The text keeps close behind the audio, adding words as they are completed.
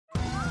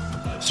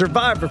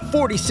Survivor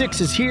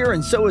 46 is here,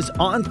 and so is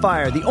On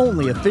Fire, the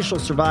only official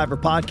Survivor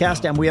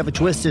podcast, and we have a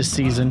twist this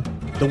season.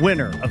 The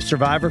winner of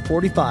Survivor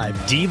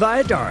 45, Dee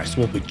Valladares,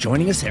 will be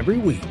joining us every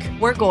week.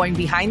 We're going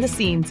behind the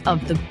scenes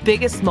of the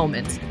biggest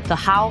moments, the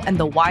how and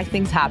the why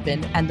things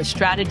happen, and the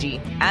strategy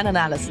and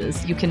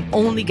analysis you can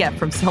only get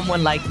from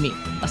someone like me,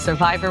 a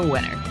Survivor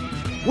winner.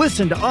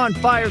 Listen to On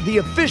Fire, the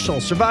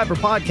official Survivor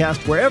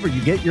podcast, wherever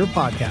you get your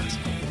podcast.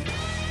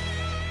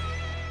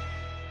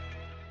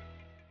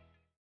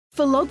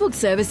 For logbook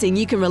servicing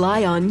you can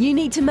rely on, you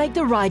need to make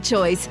the right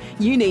choice.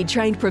 You need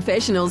trained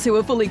professionals who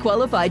are fully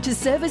qualified to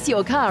service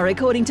your car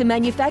according to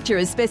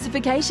manufacturer's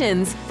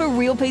specifications. For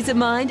real peace of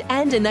mind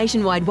and a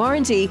nationwide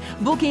warranty,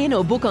 book in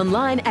or book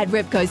online at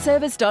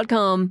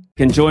repcoservice.com.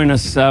 You can join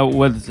us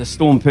with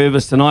Storm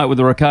Purvis tonight with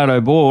the Ricardo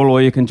Ball, or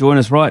you can join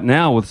us right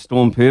now with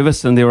Storm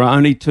Purvis. And there are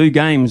only 2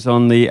 games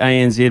on the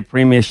ANZ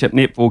Premiership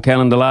netball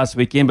calendar last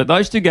weekend, but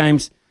those 2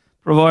 games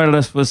provided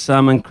us with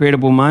some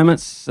incredible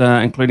moments,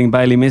 including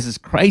Bailey Mez's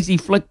crazy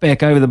flick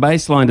back over the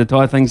baseline to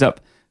tie things up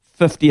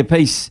 50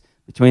 apiece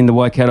between the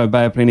Waikato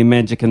Bay of Plenty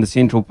Magic and the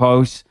Central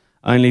Pulse,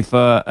 only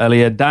for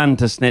Alia Dunn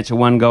to snatch a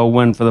 1-goal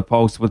win for the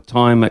Pulse with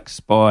time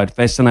expired.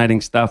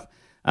 Fascinating stuff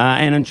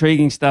and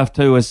intriguing stuff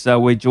too, as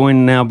we're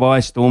joined now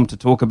by Storm to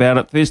talk about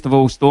it. First of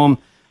all, Storm,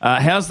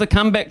 how's the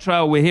comeback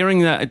trail? We're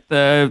hearing that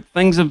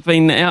things have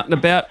been out and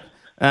about.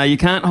 You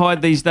can't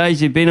hide these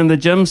days. You've been in the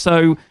gym.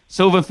 So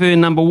Silver Fern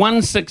number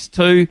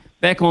 162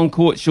 back on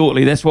court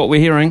shortly. That's what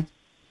we're hearing.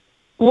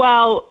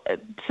 Well,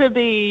 to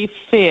be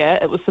fair,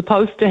 it was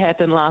supposed to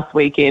happen last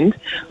weekend.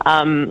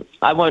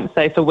 I won't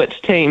say for which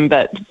team,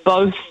 but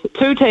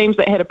 2 teams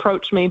that had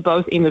approached me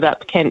both ended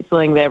up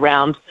cancelling their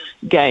round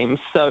games.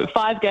 So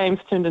 5 games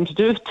turned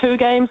into 2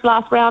 games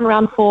last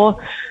round 4.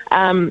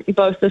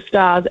 Both the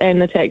Stars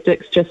and the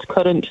Tactics just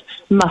couldn't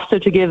muster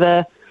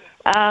together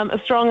a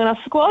strong enough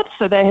squad,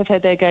 so they have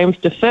had their games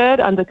deferred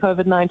under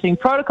COVID-19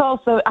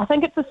 protocol. So I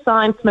think it's a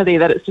sign, Smithy,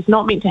 that it's just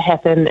not meant to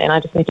happen, and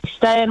I just need to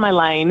stay in my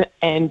lane.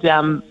 And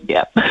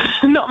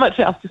not much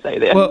else to say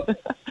there. Well,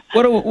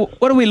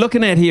 what are we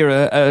looking at here?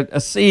 A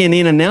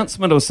CNN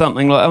announcement or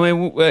something? Like, I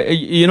mean,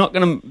 you're not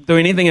going to do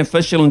anything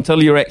official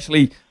until you're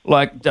actually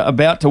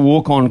about to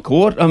walk on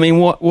court. I mean,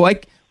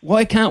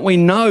 why can't we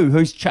know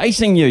who's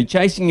chasing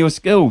your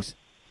skills?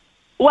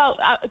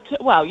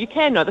 Well, you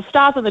can know. The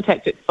Stars and the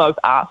Tactics both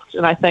asked,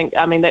 and I think,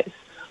 that's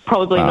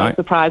probably no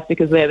surprise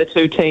because they're the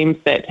 2 teams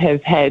that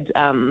have had,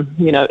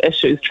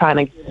 issues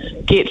trying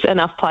to get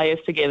enough players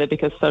together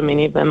because so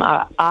many of them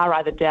are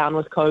either down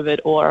with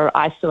COVID or are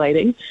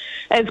isolating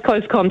as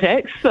close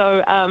contacts.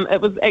 So it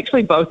was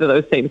actually both of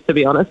those teams, to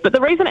be honest. But the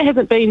reason it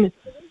hasn't been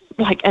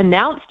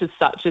announced as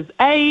such is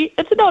A,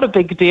 it's not a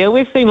big deal.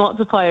 We've seen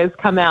lots of players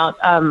come out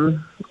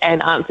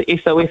and answer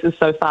SOSs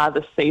so far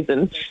this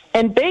season.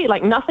 And B,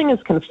 nothing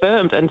is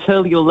confirmed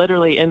until you're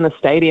literally in the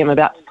stadium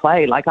about to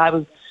play. I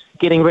was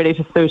getting ready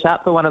to suit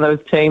up for one of those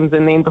teams,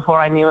 and then before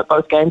I knew it,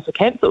 both games were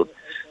cancelled.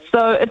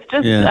 So it's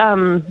just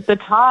the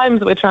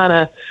times we're trying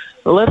to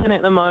live in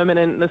at the moment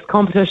in this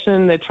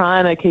competition. They're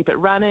trying to keep it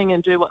running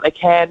and do what they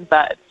can,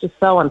 but it's just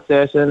so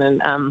uncertain.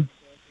 And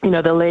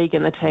the league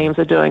and the teams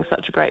are doing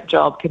such a great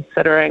job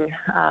considering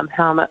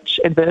how much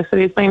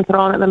adversity has been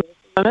thrown at the moment.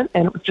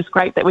 And it was just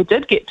great that we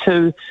did get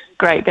 2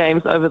 great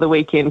games over the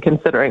weekend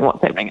considering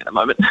what's happening at the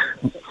moment.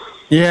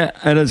 Yeah,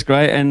 it is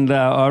great. And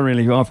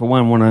I for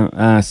one, want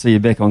to see you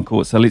back on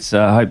court. So let's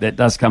hope that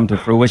does come to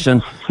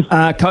fruition.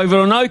 COVID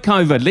or no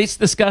COVID, let's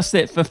discuss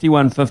that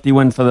 51-50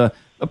 win for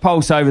the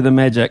Pulse over the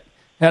Magic.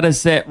 How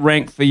does that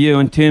rank for you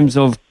in terms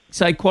of,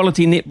 say,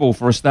 quality netball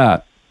for a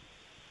start?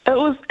 It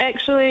was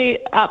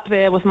actually up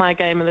there with my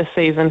game of the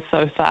season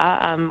so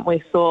far.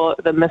 We saw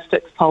the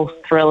Mystics Pulse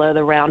Thriller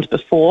the round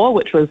before,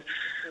 which was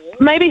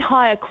maybe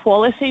higher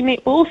quality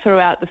netball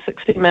throughout the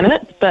 60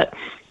 minutes. But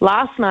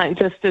last night,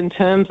 just in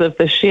terms of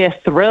the sheer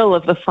thrill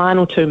of the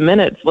final 2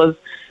 minutes, was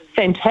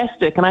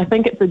fantastic. And I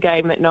think it's a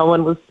game that no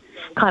one was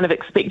kind of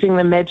expecting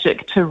the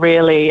Magic to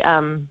really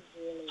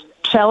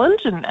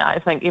challenge, and I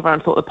think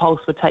everyone thought the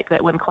Pulse would take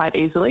that win quite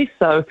easily.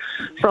 So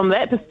from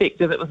that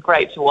perspective, it was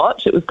great to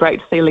watch. It was great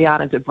to see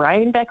Liana de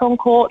Brain back on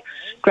court.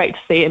 Great to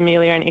see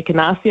Amelia and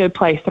Ekanasio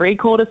play 3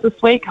 quarters this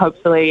week.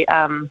 Hopefully,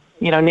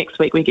 next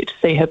week we get to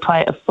see her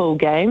play a full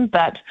game.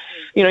 But,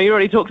 you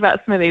already talked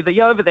about Smithy,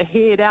 the over the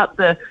head, out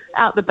the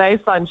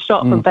baseline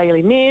shot from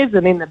Bailey Mez,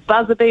 and then the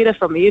buzzer beater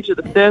from the edge of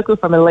the circle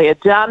from Alia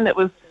Dunn. It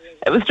was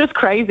just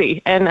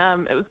crazy, and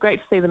it was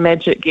great to see the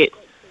Magic get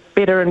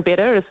better and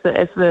better as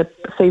the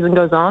season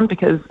goes on,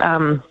 because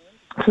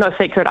it's no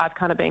secret I've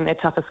kind of been their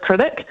toughest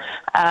critic,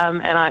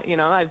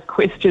 and I've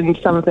questioned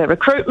some of their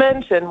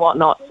recruitment and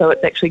whatnot. So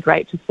it's actually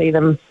great to see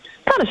them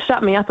kind of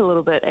shut me up a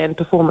little bit and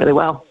perform really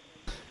well.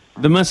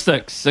 The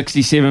Mystics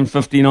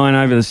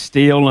 67-59 over the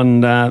Steel,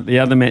 and the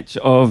other match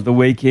of the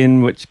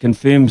weekend, which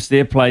confirms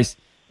their place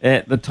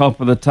at the top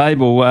of the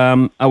table.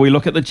 Are we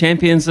look at the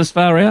champions this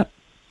far out?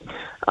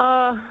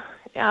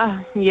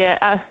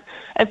 Yeah.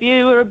 if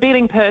you were a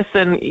betting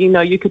person,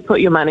 you could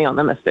put your money on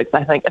the Mystics,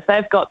 I think. If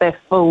they've got their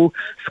full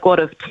squad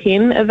of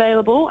 10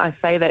 available, I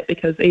say that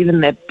because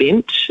even their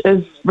bench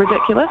is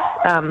ridiculous,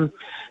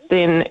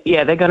 then,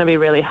 yeah, they're going to be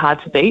really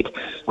hard to beat.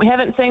 We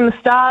haven't seen the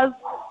Stars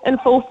in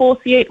full force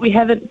yet. We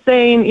haven't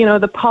seen,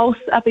 the Pulse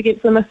up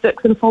against the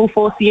Mystics in full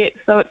force yet.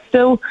 So it's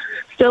still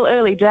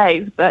early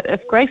days. But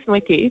if Grace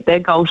Nweke, their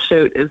goal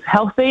shoot, is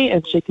healthy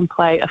and she can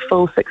play a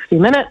full 60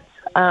 minutes,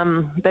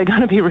 they're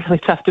going to be really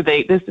tough to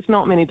beat. There's just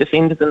not many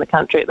defenders in the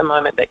country at the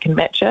moment that can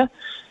match her.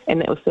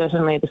 And that was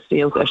certainly the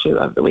Steel's issue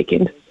over the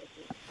weekend.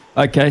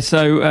 Okay,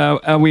 so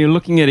are we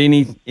looking at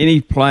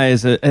any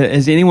players?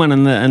 Has anyone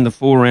in the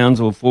 4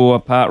 rounds or 4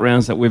 part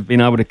rounds that we've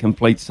been able to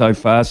complete so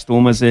far,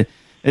 Storm?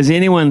 Has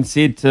anyone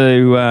said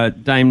to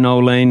Dame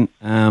Nolene,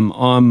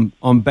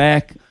 I'm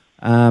back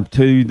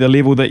to the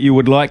level that you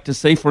would like to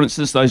see, for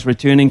instance, those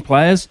returning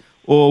players?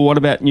 Or what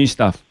about new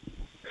stuff?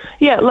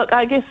 Yeah, look,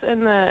 I guess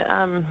in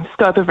the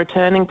scope of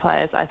returning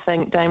players, I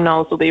think Dame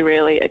Knowles will be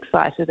really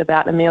excited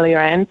about Amelia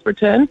Ann's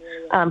return,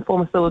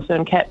 former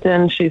Silverstone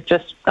captain. She's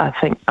just, I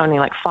think, only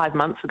like 5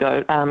 months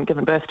ago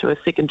given birth to her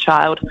second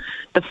child.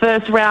 The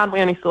first round,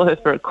 we only saw her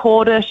for a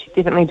quarter. She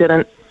definitely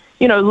didn't,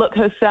 look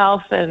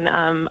herself, and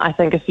I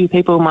think a few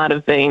people might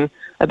have been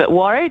a bit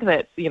worried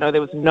that,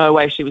 there was no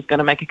way she was going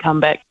to make a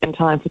comeback in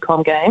time for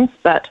Com Games.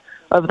 But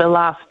over the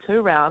last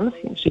 2 rounds,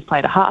 she's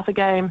played a half a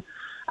game,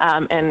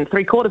 and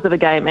 3/4 of a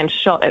game and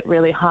shot at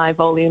really high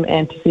volume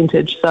and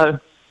percentage. So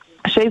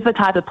she's the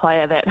type of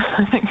player that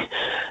I think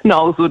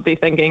Knowles would be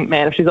thinking,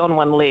 man, if she's on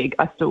one leg,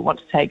 I still want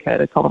to take her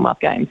to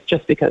Commonwealth Games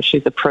just because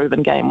she's a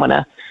proven game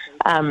winner.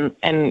 And,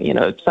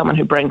 someone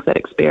who brings that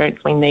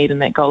experience we need in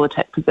that goal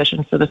attack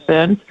position for the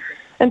Ferns.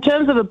 In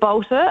terms of a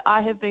bolter,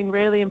 I have been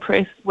really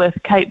impressed with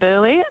Kate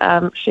Burley.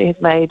 She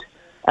has made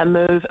a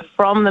move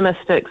from the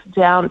Mystics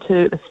down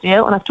to the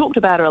Steel, and I've talked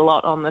about her a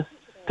lot on this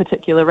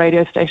particular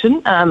radio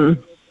station.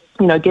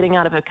 Getting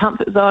out of her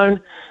comfort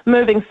zone,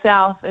 moving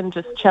south and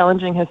just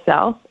challenging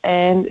herself,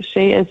 and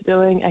she is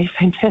doing a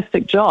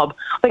fantastic job.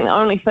 I think the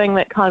only thing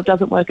that kind of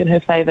doesn't work in her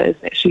favour is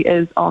that she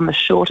is on the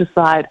shorter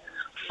side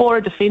for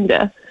a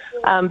defender.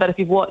 But if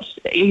you've watched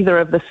either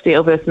of the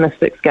Steel versus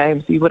Mystics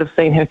games, you would have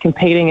seen her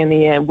competing in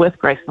the air with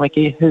Grace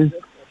Nweke, who's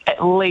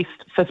at least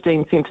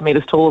 15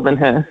 centimetres taller than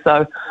her.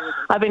 So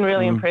I've been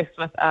really impressed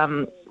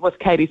with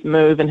Katie's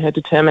move and her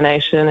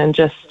determination, and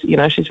just,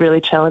 she's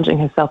really challenging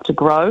herself to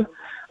grow.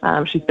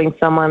 She's been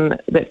someone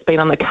that's been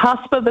on the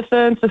cusp of the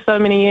Ferns for so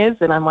many years,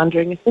 and I'm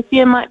wondering if this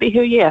year might be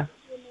her year.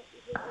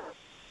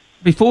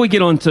 Before we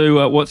get on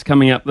to what's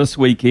coming up this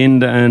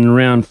weekend in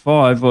round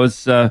 5,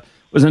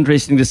 was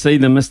interesting to see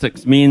the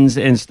Mystics men's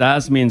and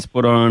Stars men's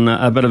put on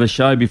a bit of a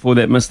show before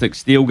that Mystics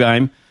Steel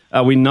game.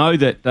 We know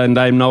that Dame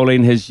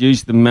Nolene has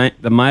used the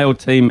male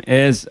team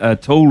as a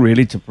tool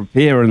really to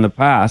prepare in the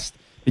past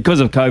because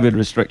of COVID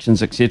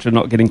restrictions, etc.,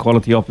 not getting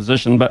quality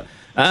opposition. But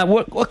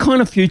what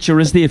kind of future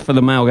is there for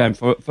the male game,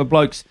 for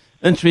blokes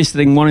interested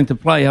in wanting to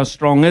play? How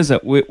strong is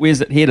it?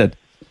 Where's it headed?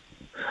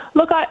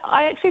 Look,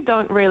 I actually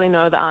don't really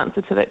know the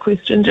answer to that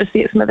question just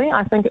yet, Smithy.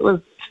 I think it was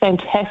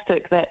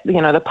fantastic that,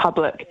 the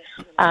public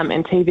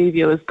and TV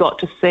viewers got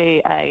to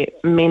see a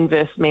men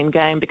versus men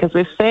game, because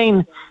we've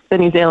seen the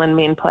New Zealand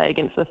men play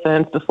against the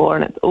Ferns before,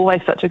 and it's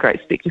always such a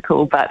great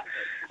spectacle. But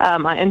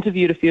I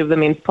interviewed a few of the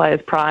men's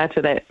players prior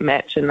to that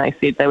match, and they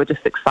said they were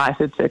just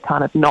excited to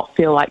kind of not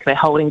feel like they're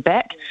holding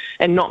back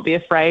and not be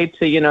afraid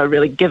to,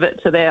 really give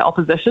it to their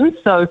opposition.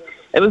 So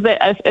it was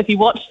that, if you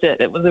watched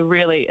it, it was a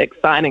really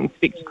exciting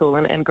spectacle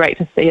and great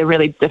to see a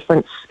really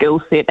different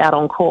skill set out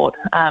on court.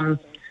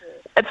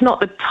 It's not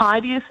the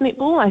tidiest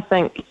netball. I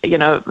think,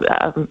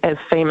 as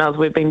females,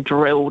 we've been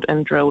drilled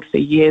for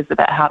years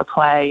about how to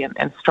play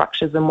and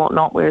structures and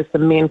whatnot, whereas the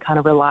men kind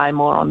of rely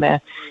more on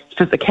their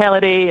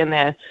physicality and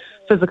their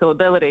physical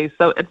abilities.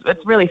 So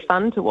it's really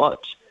fun to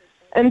watch.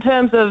 In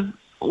terms of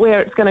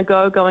where it's going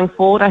to going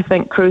forward, I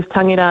think Cruz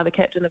Tangira, the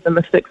captain of the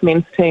Mystics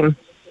men's team,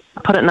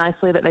 put it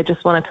nicely that they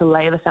just wanted to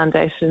lay the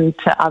foundation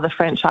to other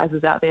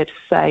franchises out there to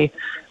say,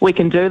 we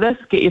can do this,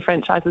 get your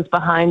franchises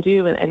behind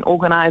you and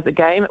organise a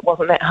game. It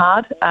wasn't that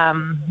hard.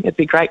 It'd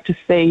be great to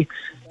see,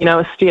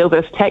 a Steel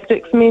versus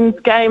Tactics men's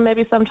game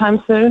maybe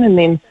sometime soon, and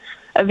then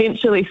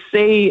eventually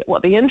see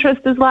what the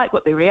interest is like,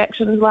 what the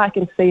reaction is like,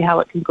 and see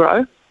how it can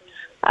grow.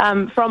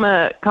 From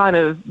a kind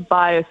of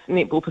biased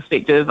netball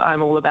perspective,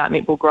 I'm all about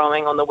netball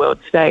growing on the world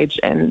stage,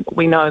 and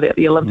we know that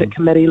the Olympic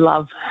Committee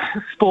love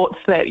sports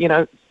that,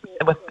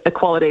 with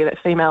equality that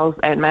females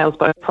and males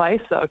both play.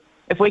 So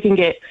if we can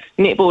get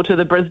netball to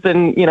the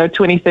Brisbane,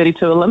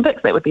 2032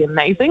 Olympics, that would be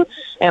amazing.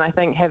 And I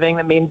think having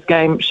the men's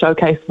game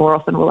showcased more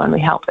often will only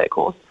help that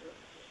cause.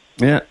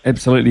 Yeah,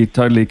 absolutely,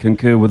 totally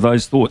concur with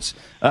those thoughts.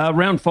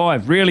 Round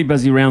 5, really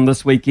busy round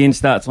this weekend,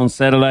 starts on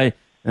Saturday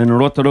in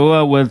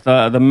Rotorua with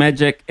the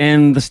Magic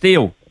and the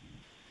Steel.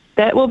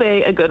 That will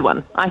be a good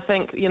one. I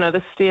think,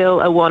 the Steel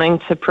are wanting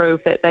to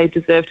prove that they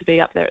deserve to be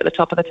up there at the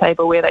top of the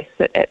table where they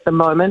sit at the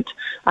moment.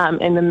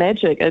 And the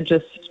Magic are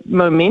just,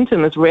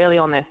 momentum is really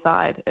on their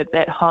side. It's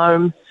at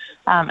home.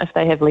 If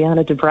they have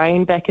Liana de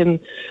Bruin back in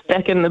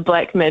the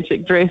black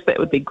magic dress, that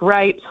would be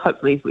great.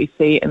 Hopefully we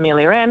see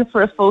Amelia Ann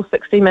for a full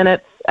 60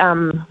 minutes.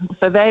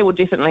 So they will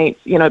definitely,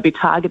 be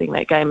targeting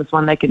that game as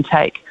one they can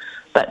take.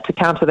 But to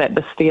counter that,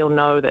 the Steel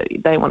know that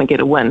they want to get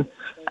a win.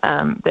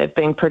 They've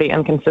been pretty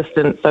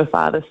inconsistent so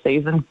far this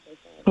season.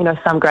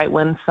 Some great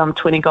wins, some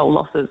 20-goal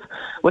losses,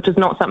 which is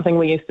not something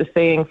we're used to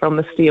seeing from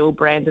the Steel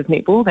brand of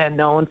netball. They're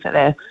known for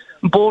their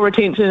ball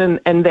retention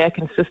and their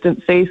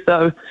consistency.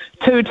 So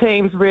two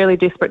teams really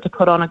desperate to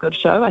put on a good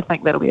show. I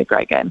think that'll be a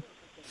great game.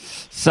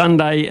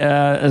 Sunday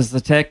is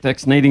the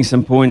Tactics needing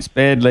some points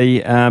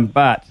badly,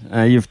 but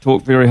you've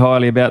talked very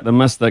highly about the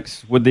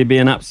Mystics. Would there be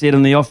an upset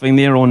in the offing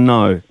there or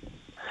no?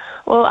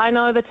 Well, I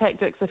know the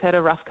Tactics have had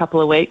a rough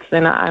couple of weeks,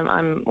 and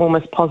I'm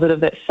almost positive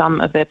that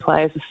some of their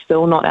players are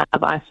still not out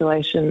of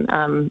isolation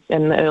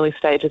in the early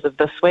stages of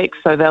this week,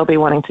 so they'll be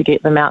wanting to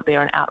get them out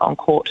there and out on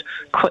court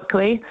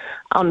quickly.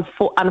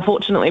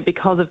 Unfortunately,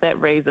 because of that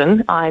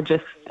reason, I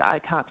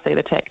can't see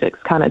the Tactics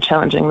kind of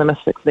challenging the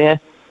Mystics there.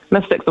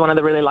 Mystics are one of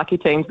the really lucky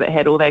teams that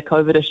had all their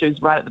COVID issues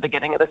right at the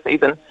beginning of the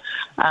season.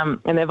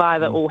 And they've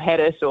either all had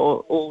it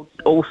or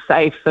all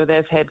safe, so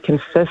they've had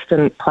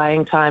consistent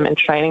playing time and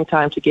training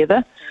time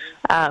together.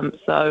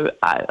 So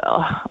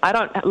I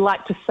don't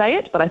like to say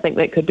it, but I think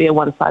that could be a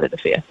one-sided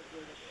affair.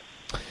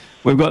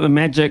 We've got the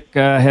Magic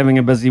having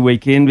a busy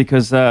weekend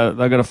because they've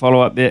got to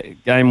follow up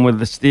that game with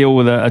the Steel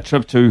with a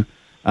trip to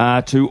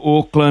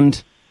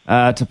Auckland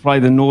to play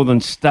the Northern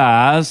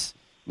Stars.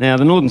 Now,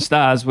 the Northern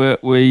Stars,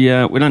 we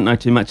don't know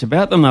too much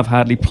about them. They've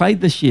hardly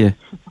played this year.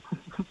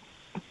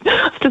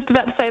 I was just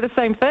about to say the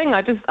same thing.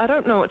 I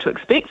don't know what to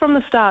expect from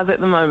the Stars at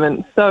the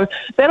moment. So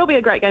that'll be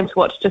a great game to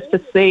watch just to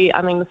see.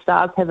 I mean, the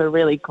Stars have a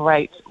really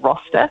great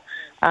roster.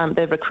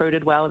 They've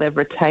recruited well. They've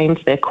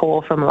retained their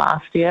core from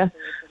last year.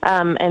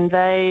 And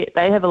they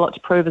have a lot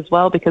to prove as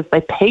well because they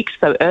peaked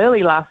so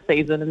early last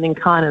season and then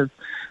kind of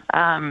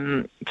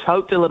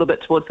choked a little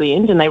bit towards the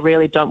end, and they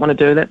really don't want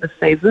to do that this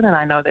season. And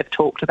I know they've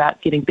talked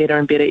about getting better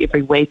and better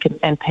every week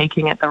and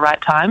peaking at the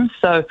right time.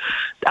 So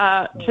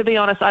to be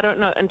honest, I don't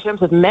know. In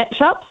terms of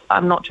matchups,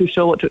 I'm not too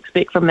sure what to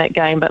expect from that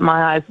game, but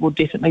my eyes will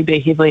definitely be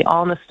heavily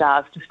on the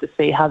Stars just to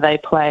see how they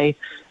play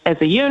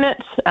as a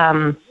unit.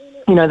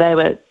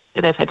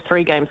 They've had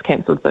 3 games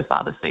cancelled so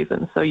far this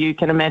season, so you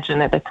can imagine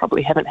that they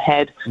probably haven't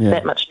had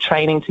that much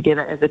training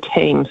together as a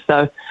team.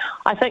 So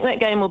I think that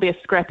game will be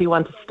a scrappy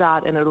one to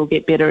start, and it'll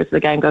get better as the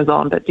game goes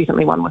on, but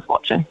definitely one worth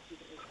watching.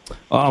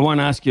 I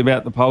won't ask you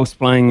about the Pulse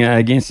playing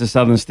against the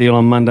Southern Steel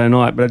on Monday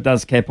night, but it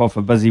does cap off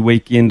a busy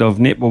weekend of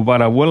netball.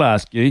 But I will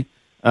ask you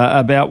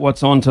about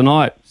what's on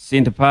tonight,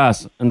 Centre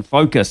Pass and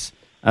Focus,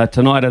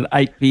 tonight at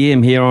 8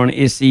 p.m. here on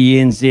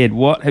SENZ.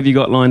 What have you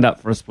got lined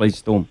up for us, please,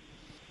 Storm?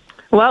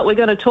 Well, we're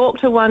going to talk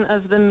to one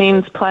of the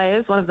men's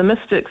players, one of the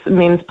Mystics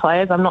men's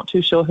players. I'm not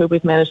too sure who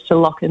we've managed to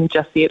lock in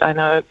just yet. I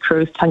know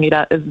Cruz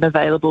Tangira isn't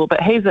available,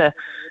 but he's a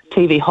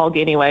TV hog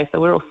anyway,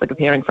 so we're all sick of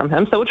hearing from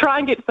him. So we'll try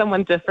and get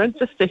someone different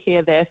just to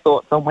hear their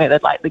thoughts on where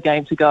they'd like the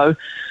game to go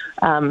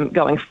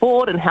going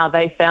forward and how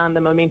they found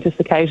the momentous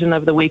occasion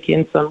over the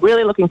weekend. So I'm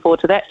really looking forward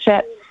to that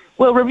chat.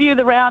 We'll review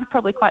the round,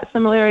 probably quite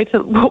similarly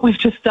to what we've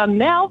just done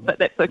now, but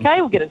that's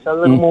okay. We'll get into a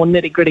little more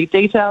nitty-gritty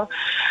detail.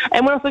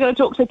 And we're also going to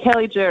talk to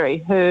Kelly Jury,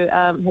 who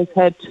has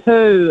had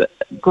 2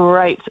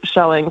 great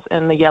showings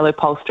in the yellow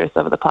pulse dress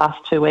over the past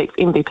 2 weeks,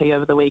 MVP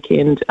over the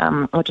weekend.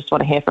 I just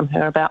want to hear from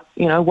her about,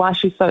 why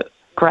she's so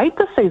great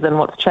this season,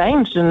 what's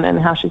changed, and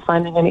how she's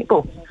finding her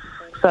netball.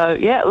 So,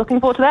 yeah, looking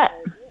forward to that.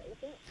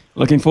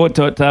 Looking forward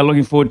to it.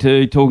 Looking forward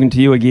to talking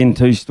to you again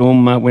too,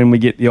 Storm, when we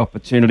get the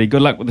opportunity.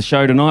 Good luck with the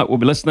show tonight. We'll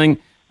be listening.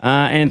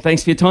 And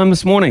thanks for your time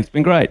this morning. It's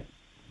been great.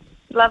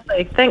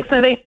 Lovely. Thanks,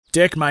 Nidhi.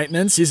 Deck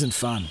maintenance isn't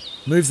fun.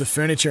 Move the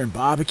furniture and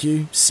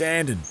barbecue,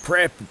 sand and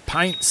prep,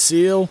 paint,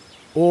 seal,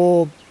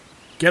 or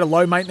get a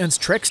low-maintenance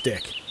Trex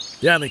deck.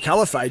 The only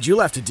colour fade you'll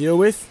have to deal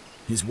with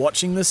is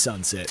watching the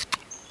sunset.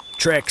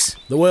 Trex,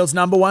 the world's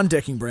 #1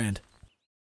 decking brand.